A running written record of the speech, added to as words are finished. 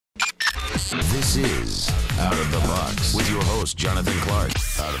This is Out of the Box with your host, Jonathan Clark.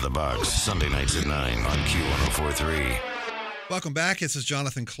 Out of the Box, Sunday nights at 9 on Q1043. Welcome back. This is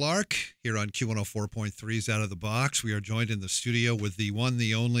Jonathan Clark here on Q104.3's Out of the Box. We are joined in the studio with the one,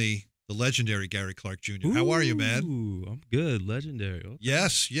 the only, the legendary Gary Clark Jr. How are you, man? I'm good. Legendary. Okay.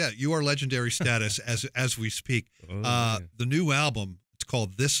 Yes, yeah, you are legendary status as we speak. The new album, it's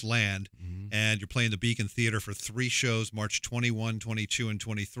called This Land, and you're playing the Beacon Theater for 3 shows, March 21, 22, and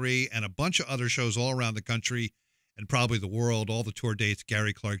 23, and a bunch of other shows all around the country and probably the world. All the tour dates,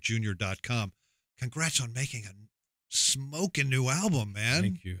 GaryClarkJr.com. Congrats on making a smoking new album, man.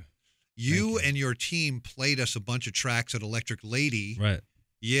 Thank you. You and your team played us a bunch of tracks at Electric Lady. Right.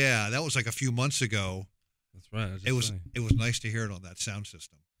 Yeah, that was like a few months ago. That's right. It was nice to hear it on that sound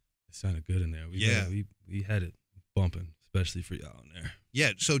system. It sounded good in there. We had it bumping, especially for y'all in there.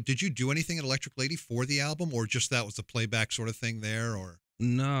 Yeah. So did you do anything at Electric Lady for the album, or just that was the playback sort of thing there, or?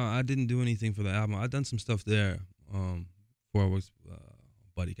 No, I didn't do anything for the album. I done some stuff there. Before I was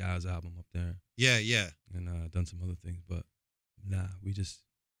Buddy Guy's album up there. Yeah, yeah. And done some other things, but nah, we just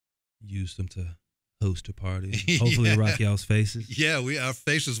used them to host a party. Hopefully rock y'all's faces. Yeah, our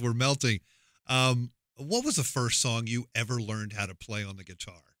faces were melting. What was the first song you ever learned how to play on the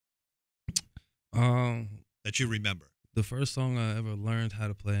guitar? That you remember? The first song I ever learned how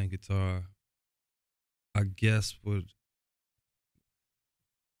to play on guitar, I guess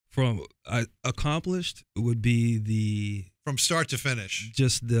I accomplished would be the from start to finish.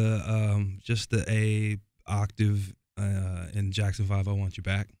 Just the A octave in Jackson 5, I Want You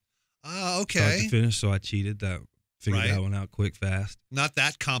Back. Okay. Start to finish, so I cheated. Figured that one out quick, fast. Not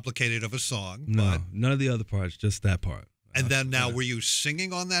that complicated of a song. No, but... none of the other parts, just that part. And then were you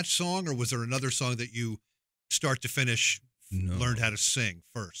singing on that song, or was there another song that you start to finish learned how to sing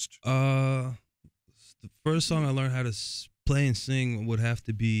first? The first song I learned how to play and sing would have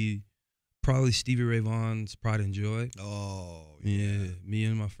to be probably Stevie Ray Vaughan's Pride and Joy. Oh, yeah. Me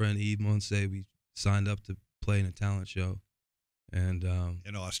and my friend Eve Monse, we signed up to play in a talent show. And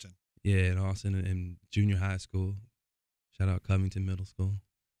in Austin. Yeah, in Austin, in junior high school. Shout out Covington Middle School.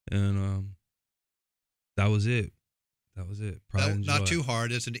 And that was it. Pride and Joy. Not too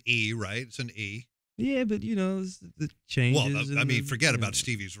hard. It's an E, right? It's an E. Yeah, but it's the changes. Well, I mean, forget about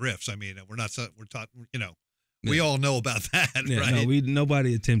Stevie's riffs. I mean, we're talking, we all know about that, right? No,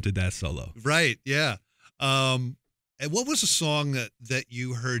 nobody attempted that solo. Right, yeah. And what was a song that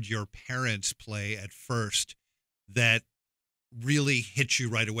you heard your parents play at first that really hit you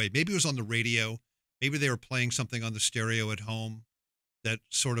right away? Maybe it was on the radio. Maybe they were playing something on the stereo at home that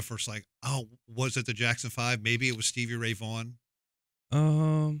sort of first like, oh, was it the Jackson 5? Maybe it was Stevie Ray Vaughan.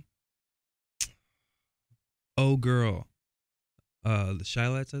 Oh Girl. The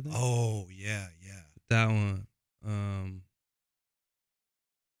Shylights, I think. Oh, yeah, yeah. That one.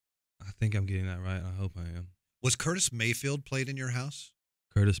 I think I'm getting that right. I hope I am. Was Curtis Mayfield played in your house?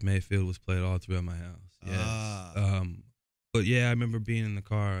 Curtis Mayfield was played all throughout my house. Yes. But yeah, I remember being in the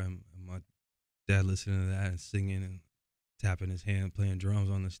car and my dad listening to that and singing and tapping his hand, playing drums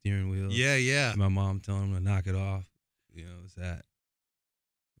on the steering wheel. Yeah, yeah. And my mom telling him to knock it off. It was that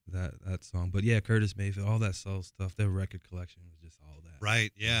song. But yeah, Curtis Mayfield, all that soul stuff, their record collection was just all that.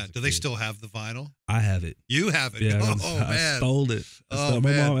 Right, yeah. Do they still have the vinyl? I have it. You have it? Yeah, man. I stole it. Man.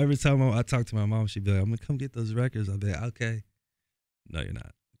 My mom, every time I talk to my mom, she'd be like, I'm going to come get those records. I'll be like, okay. No, you're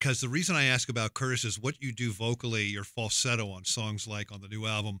not. Because the reason I ask about Curtis is what you do vocally, your falsetto on songs like on the new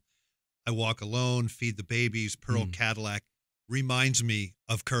album, I Walk Alone, Feed the Babies, Pearl Cadillac, reminds me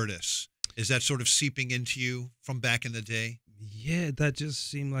of Curtis. Is that sort of seeping into you from back in the day? Yeah, that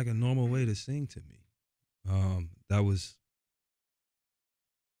just seemed like a normal way to sing to me. That was,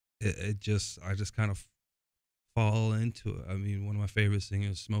 I just kind of fall into it. I mean, one of my favorite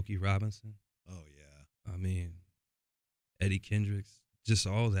singers, Smokey Robinson. Oh, yeah. I mean, Eddie Kendricks. Just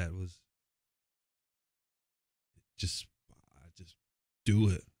all that was I just do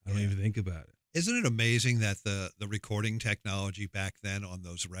it. I don't even think about it. Isn't it amazing that the recording technology back then on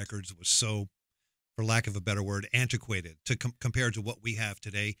those records was so, for lack of a better word, antiquated compared to what we have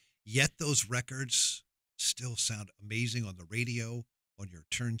today, yet those records still sound amazing on the radio, on your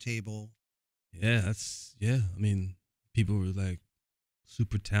turntable? Yeah, I mean, people were like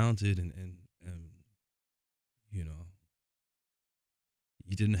super talented and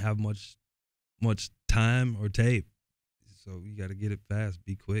you didn't have much time or tape, so you got to get it fast,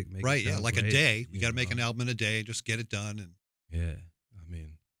 be quick, make right. It Yeah, like great, a day. You got to make an album in a day, just get it done. And yeah, I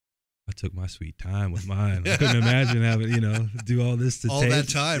mean, I took my sweet time with mine. I couldn't imagine having do all this to all tape. That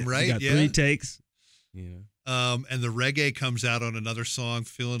time, right? You got 3 takes. And the reggae comes out on another song,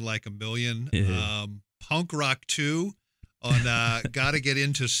 Feeling Like a Million. Yeah. Punk Rock 2 on Gotta Get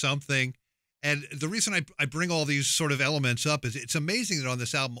Into Something. And the reason I bring all these sort of elements up is it's amazing that on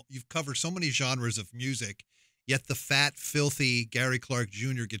this album you've covered so many genres of music, yet the fat, filthy Gary Clark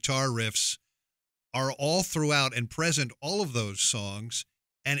Jr. guitar riffs are all throughout and present, all of those songs,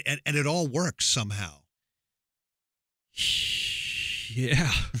 and it all works somehow.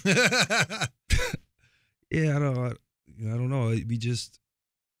 Yeah. Yeah, I don't know.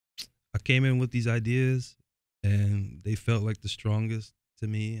 I came in with these ideas, and they felt like the strongest to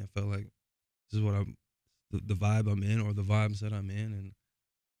me. I felt like this is what the vibe I'm in, or the vibes that I'm in, and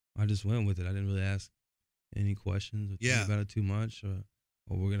I just went with it. I didn't really ask any questions or think about it too much, or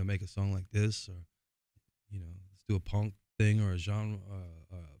we're gonna make a song like this, or let's do a punk thing, or a genre,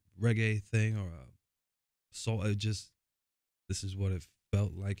 a reggae thing, or a soul. This is what it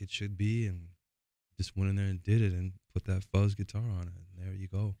felt like it should be, and just went in there and did it, and put that fuzz guitar on it, and there you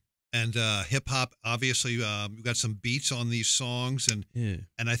go. And hip hop, obviously, you've got some beats on these songs, and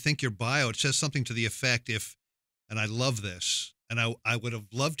I think your bio, it says something to the effect, and I love this, and I would have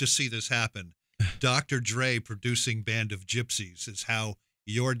loved to see this happen. Dr. Dre producing Band of Gypsies is how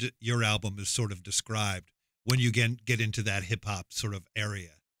your album is sort of described when you get into that hip hop sort of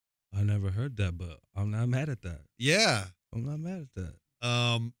area. I never heard that, but I'm not mad at that. Yeah, I'm not mad at that.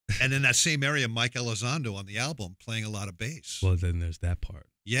 And in that same area, Mike Elizondo on the album playing a lot of bass. Well, then there's that part.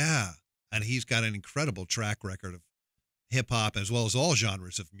 Yeah, and he's got an incredible track record of hip hop as well as all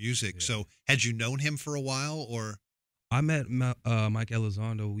genres of music. Yeah. So, had you known him for a while, or? I met Mike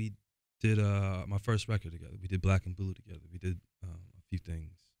Elizondo. We did my first record together. We did Black and Blue together. We did a few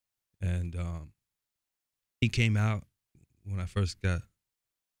things, and he came out when I first got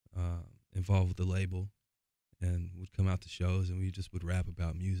involved with the label, and would come out to shows, and we just would rap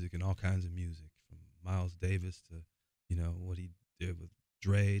about music and all kinds of music, from Miles Davis to what he did with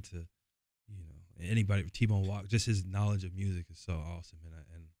Dre to anybody, T-Bone Walker. Just his knowledge of music is so awesome,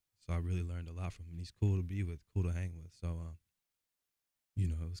 and so I really learned a lot from him. He's cool to be with, cool to hang with. So it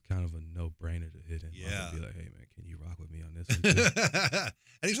was kind of a no-brainer to hit him. Yeah. I'd be like, hey man, can you rock with me on this one too?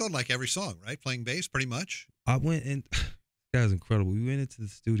 And he's on like every song, right? Playing bass, pretty much. I went in. This guy's incredible. We went into the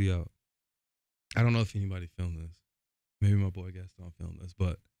studio. I don't know if anybody filmed this. Maybe my boy Gaston filmed this,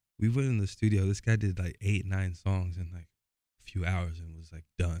 but we went in the studio. This guy did like 8, 9 songs in like a few hours and was like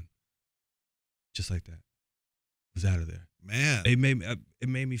done. Just like that. Was out of there. Man. It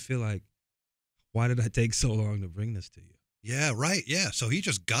made me feel like, why did I take so long to bring this to you? Yeah, right. Yeah. So he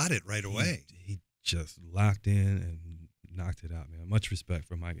just got it right away. He just locked in and knocked it out, man. Much respect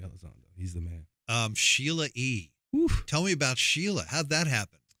for Mike Elizondo. He's the man. Sheila E. Oof. Tell me about Sheila. How'd that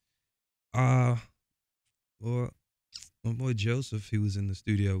happen? Well, my boy Joseph, he was in the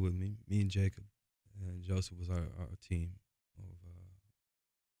studio with me and Jacob, and Joseph was our team.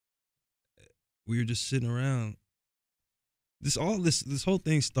 We were just sitting around. This whole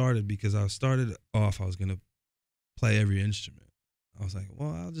thing started because I was gonna play every instrument. I was like,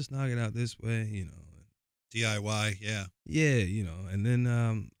 well, I'll just knock it out this way, DIY, yeah. Yeah, and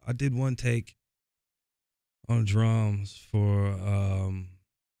then I did one take on drums for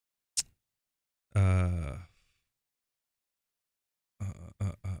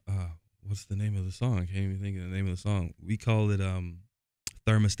what's the name of the song? I can't even think of the name of the song. We called it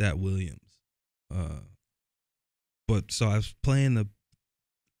Thermostat Williams. But so I was playing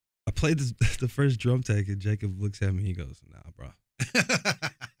I played the first drum take, and Jacob looks at me, he goes, nah, bro.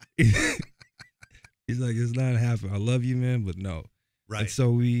 He's like, it's not happening. I love you, man, but no. Right. And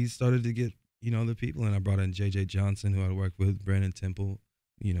so we started to get, the people, and I brought in J.J. Johnson, who I worked with, Brandon Temple,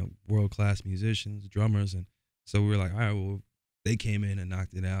 world-class musicians, drummers. And so we were like, all right, well, they came in and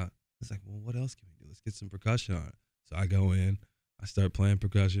knocked it out. It's like, well, what else can we do? Let's get some percussion on it. So I go in, I start playing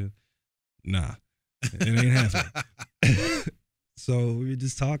percussion. Nah, it ain't happening. So we were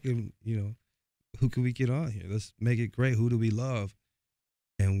just talking, who can we get on here? Let's make it great. Who do we love?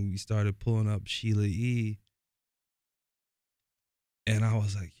 And we started pulling up Sheila E. And I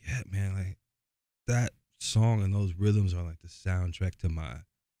was like, yeah, man, like that song and those rhythms are like the soundtrack to my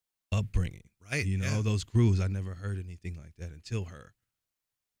upbringing. Right. Those grooves, I never heard anything like that until her.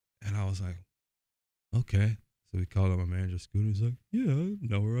 And I was like, okay. So we called up my manager, Scooter. He's like, yeah, I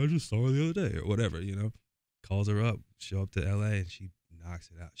know her. I just saw her the other day or whatever, Calls her up, show up to LA, and she knocks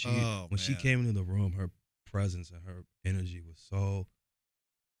it out. When she came into the room, her presence and her energy was so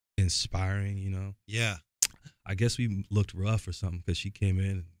inspiring, Yeah. I guess we looked rough or something because she came in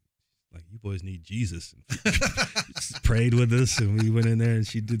and like, you boys need Jesus. And just prayed with us, and we went in there, and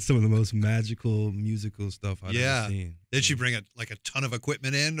she did some of the most magical musical stuff I've ever seen. Did she bring a ton of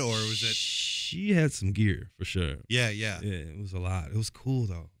equipment in, or was it? She had some gear for sure. Yeah. Yeah, it was a lot. It was cool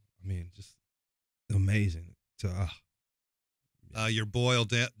though. I mean, just amazing to Your boy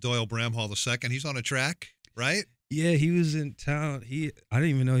Doyle Bramhall II, he's on a track, right? Yeah, he was in town. I didn't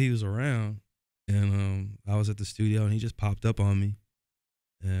even know he was around, and I was at the studio, and he just popped up on me,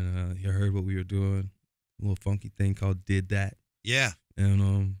 and he heard what we were doing, a little funky thing called "Did That." Yeah,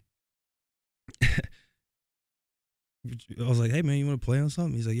 and I was like, "Hey man, you want to play on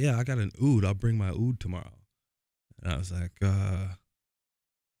something?" He's like, "Yeah, I got an oud. I'll bring my oud tomorrow." And I was like,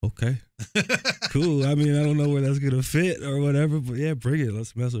 "Okay, cool. I mean, I don't know where that's gonna fit or whatever, but yeah, bring it.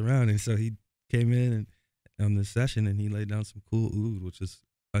 Let's mess around." And so he came in and on this session, and he laid down some cool oud, which is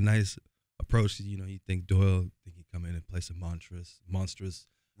a nice approach. You know, you think Doyle, think he'd come in and play some monstrous,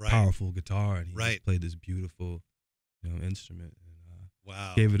 right. powerful guitar, and he right. just played this beautiful, instrument. And,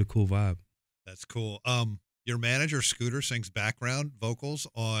 wow, gave it a cool vibe. That's cool. Your manager Scooter sings background vocals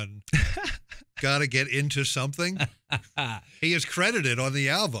on "Gotta Get Into Something." He is credited on the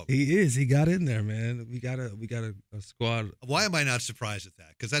album. He is. He got in there, man. We got a squad. Why am I not surprised at that?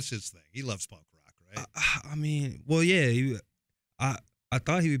 Because that's his thing. He loves punk rock, right? I mean, well, yeah. I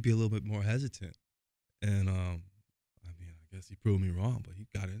thought he would be a little bit more hesitant, and I mean, I guess he proved me wrong. But he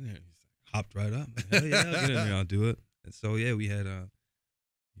got in there. He's like, hopped right up. Man. Hell yeah, I'll get in there. I'll do it. And so yeah, we had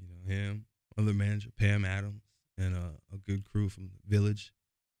him, other manager Pam Adams, and a good crew from the Village,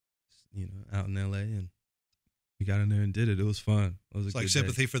 out in L.A. and we got in there and did it. It was fun. It was it's like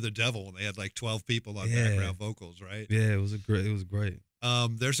Sympathy for the Devil, and they had like 12 people on background vocals, right? Yeah, it was great.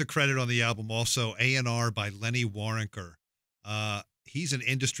 There's a credit on the album also, A&R by Lenny Waronker. He's an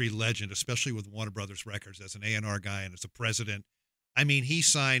industry legend, especially with Warner Brothers Records as an A&R guy and as a president. I mean, he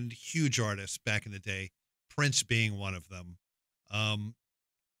signed huge artists back in the day, Prince being one of them.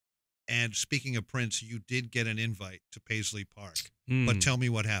 And speaking of Prince, you did get an invite to Paisley Park. But tell me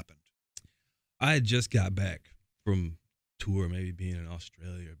what happened. I had just got back from tour, maybe being in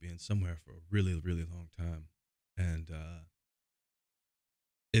Australia or being somewhere for a really, really long time. And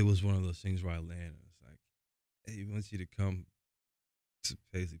it was one of those things where I landed. It's like, hey, he wants you to come to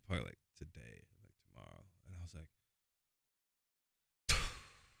Paisley Park like today, like tomorrow. And I was like,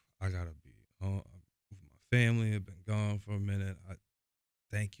 I got to be home with my family. I've been gone for a minute.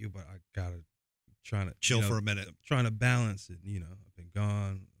 Thank you, but I got to trying to chill for a minute. I'm trying to balance it. I've been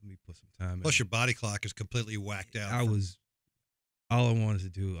gone. Let me put some time in. Plus, your body clock is completely whacked out. All I wanted to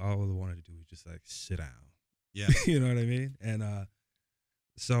do was just like sit down. Yeah. You know what I mean? And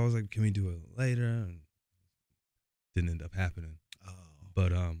so I was like, can we do it later? And didn't end up happening. Oh.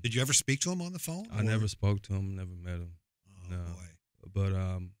 But did you ever speak to him on the phone? I never spoke to him, never met him. Oh, no.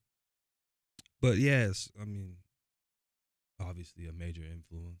 Boy. But yes, I mean, obviously a major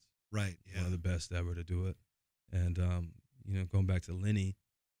influence. Right. Yeah. One of the best ever to do it. And going back to Lenny,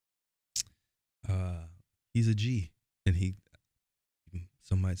 he's a G, and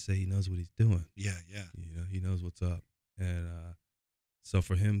some might say he knows what he's doing. Yeah, yeah. He knows what's up. And so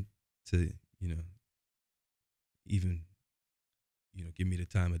for him to, even, give me the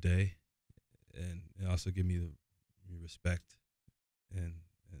time of day and also give me the respect and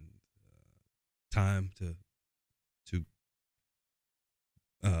time to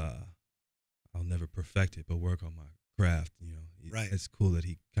I'll never perfect it, but work on my craft. Right. It's cool that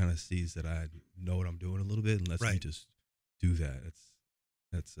he kind of sees that I know what I'm doing a little bit and lets me just do that.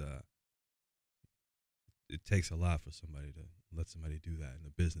 It takes a lot for somebody to let somebody do that in a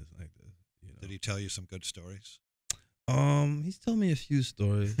business like this. Did he tell you some good stories? He's told me a few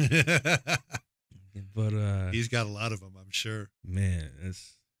stories, but he's got a lot of them, I'm sure. Man,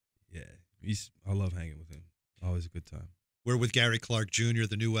 I love hanging with him. Always a good time. We're with Gary Clark Jr.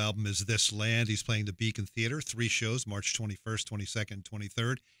 The new album is This Land. He's playing the Beacon Theater, 3 shows, March 21st, 22nd,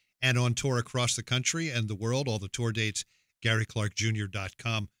 23rd, and on tour across the country and the world. All the tour dates,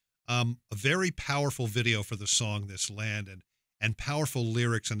 GaryClarkJr.com. A very powerful video for the song This Land and powerful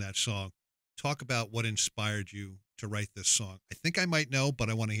lyrics in that song. Talk about what inspired you to write this song. I think I might know, but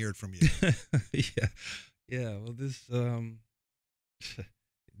I want to hear it from you. Yeah. Well, this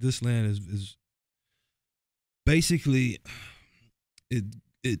land is basically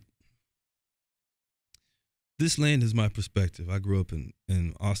this land is my perspective. I grew up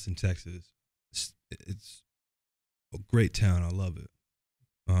in Austin, Texas. It's a great town. I love it.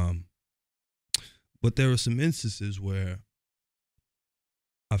 But there were some instances where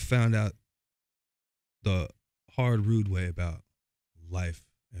I found out the hard, rude way about life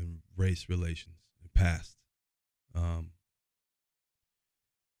and race relations in the past.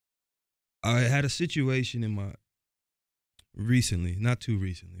 I had a situation recently, not too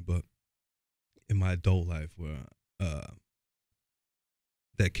recently, but in my adult life where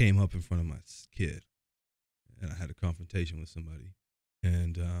that came up in front of my kid, and I had a confrontation with somebody,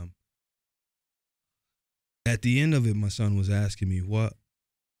 and at the end of it, my son was asking me,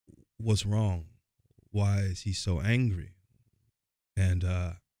 what's wrong? Why is he so angry? And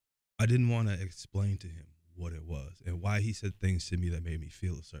I didn't want to explain to him what it was and why he said things to me that made me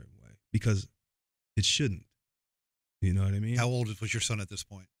feel a certain way, because it shouldn't. You know what I mean? How old was your son at this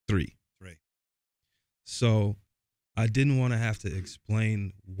point? 3. So I didn't want to have to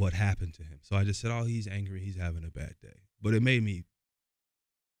explain what happened to him. So I just said, oh, he's angry. He's having a bad day. But it made me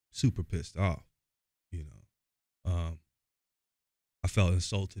super pissed off, you know. I felt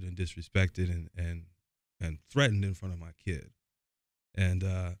insulted and disrespected and threatened in front of my kid. And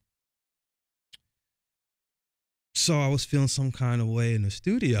so I was feeling some kind of way in the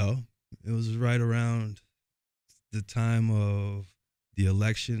studio. It was right around the time of the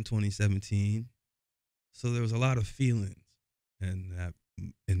election, 2017. So there was a lot of feelings in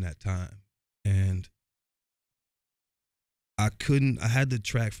that time. And I had the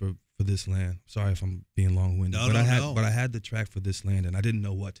track for This Land. Sorry if I'm being long-winded. But I had the track for This Land, and I didn't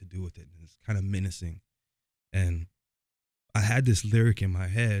know what to do with it. And it's kind of menacing. And I had this lyric in my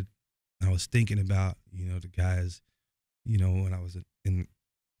head, and I was thinking about, you know, the guys, you know, when I was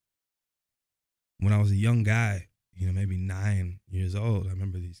a young guy, you know, maybe 9 years old, I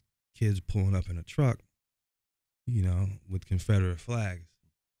remember these kids pulling up in a truck, you know, with Confederate flags,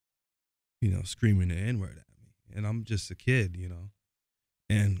 you know, screaming the N-word at me. And I'm just a kid, you know.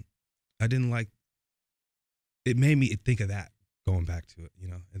 And I didn't like, it made me think of that, going back to it, you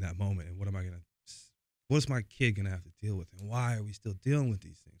know, in that moment. And what's my kid going to have to deal with? And why are we still dealing with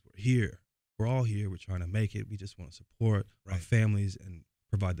these things? We're here. We're all here. We're trying to make it. We just want to support our families and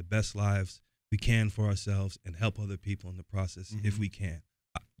provide the best lives we can for ourselves and help other people in the process if we can.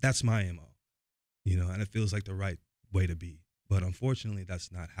 That's my MO, you know, and it feels like the right way to be. But unfortunately,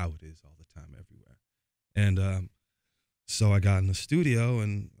 that's not how it is all the time everywhere. And so I got in the studio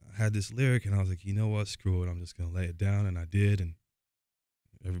and I had this lyric and I was like, you know what, screw it. I'm just going to lay it down. And I did. And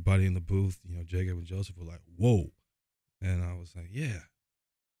everybody in the booth, you know, Jacob and Joseph were like, whoa. And I was like, yeah,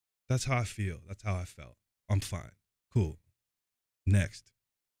 that's how I feel. That's how I felt. I'm fine. Cool. Next.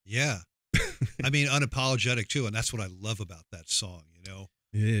 Yeah. I mean, unapologetic too. And that's what I love about that song, you know?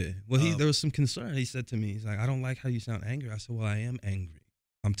 Yeah. Well, there was some concern. He said to me, he's like, I don't like how you sound angry. I said, well, I am angry.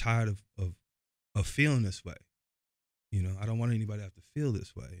 I'm tired of feeling this way. You know, I don't want anybody to have to feel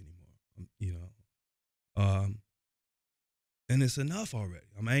this way anymore. You know, and it's enough already.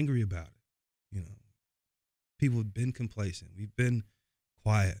 I'm angry about it. You know, people have been complacent. We've been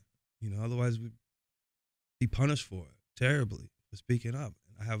quiet. You know, otherwise we'd be punished for it terribly for speaking up.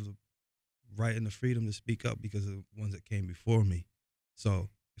 And I have the right and the freedom to speak up because of the ones that came before me. So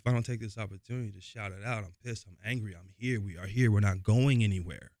if I don't take this opportunity to shout it out, I'm pissed, I'm angry, I'm here, we are here, we're not going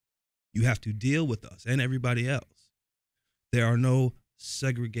anywhere. You have to deal with us and everybody else. There are no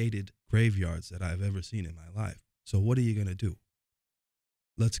segregated graveyards that I've ever seen in my life. So what are you going to do?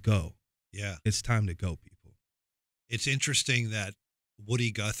 Let's go. Yeah. It's time to go, people. It's interesting that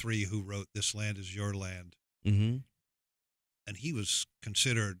Woody Guthrie, who wrote This Land Is Your Land, and he was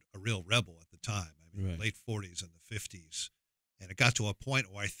considered a real rebel at the time. I mean, late 40s and the 50s. And it got to a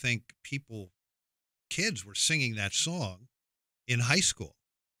point where I think kids were singing that song in high school,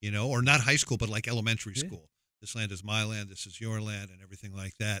 you know, or not high school, but like elementary school. This land is my land, this is your land, and everything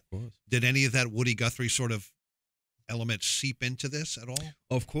like that. Of course. Did any of that Woody Guthrie sort of element seep into this at all?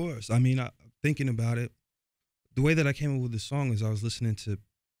 Of course. I mean, thinking about it, the way that I came up with the song is I was listening to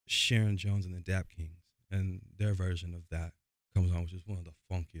Sharon Jones and the Dap Kings, and their version of that comes on, which is one of the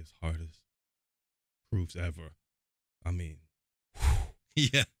funkiest, hardest proofs ever. I mean,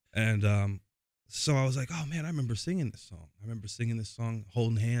 yeah. And so I was like, oh man, I remember singing this song. I remember singing this song,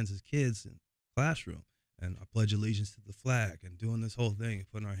 holding hands as kids in the classroom. And I pledge allegiance to the flag and doing this whole thing,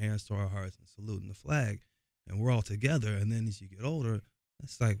 putting our hands to our hearts and saluting the flag. And we're all together. And then as you get older,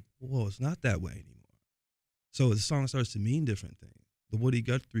 it's like, whoa, it's not that way anymore. So the song starts to mean different things. The Woody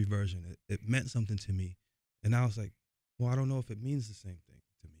Guthrie version, it meant something to me. And I was like, well, I don't know if it means the same thing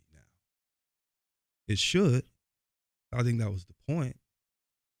to me now. It should. I think that was the point.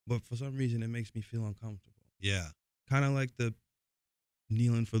 But for some reason, it makes me feel uncomfortable. Yeah. Kind of like the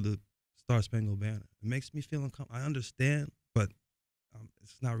kneeling for the Star Spangled Banner. It makes me feel uncomfortable. I understand, but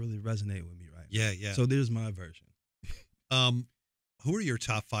it's not really resonating with me right now. Yeah. So there's my version. Who are your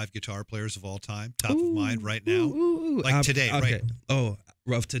top 5 guitar players of all time? Top of mind right now? Like today, okay. right? Oh,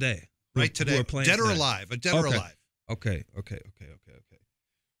 of today. Right today. Who are playing dead or today. alive? Dead or alive? Okay.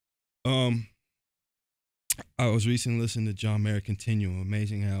 I was recently listening to John Mayer Continuum,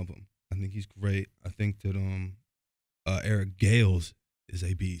 amazing album. I think he's great. I think that Eric Gales is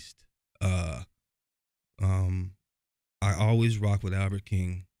a beast. I always rock with Albert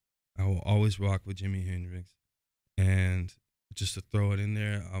King. I will always rock with Jimi Hendrix. And just to throw it in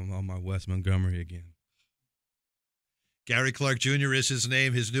there, I'm on my Wes Montgomery again. Gary Clark Jr. is his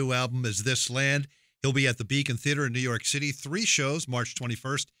name. His new album is This Land. He'll be at the Beacon Theater in New York City. 3 shows, March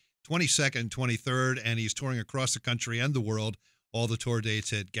 21st, 22nd, 23rd, and he's touring across the country and the world. All the tour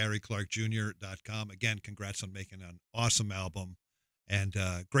dates at GaryClarkJr.com. Again, congrats on making an awesome album, and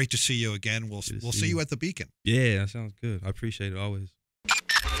great to see you again. We'll see you at the Beacon. Yeah, that sounds good. I appreciate it always.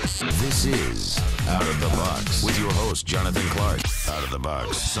 This is Out of the Box with your host, Jonathan Clark. Out of the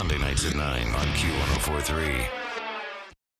Box, Sunday nights at 9 on Q1043.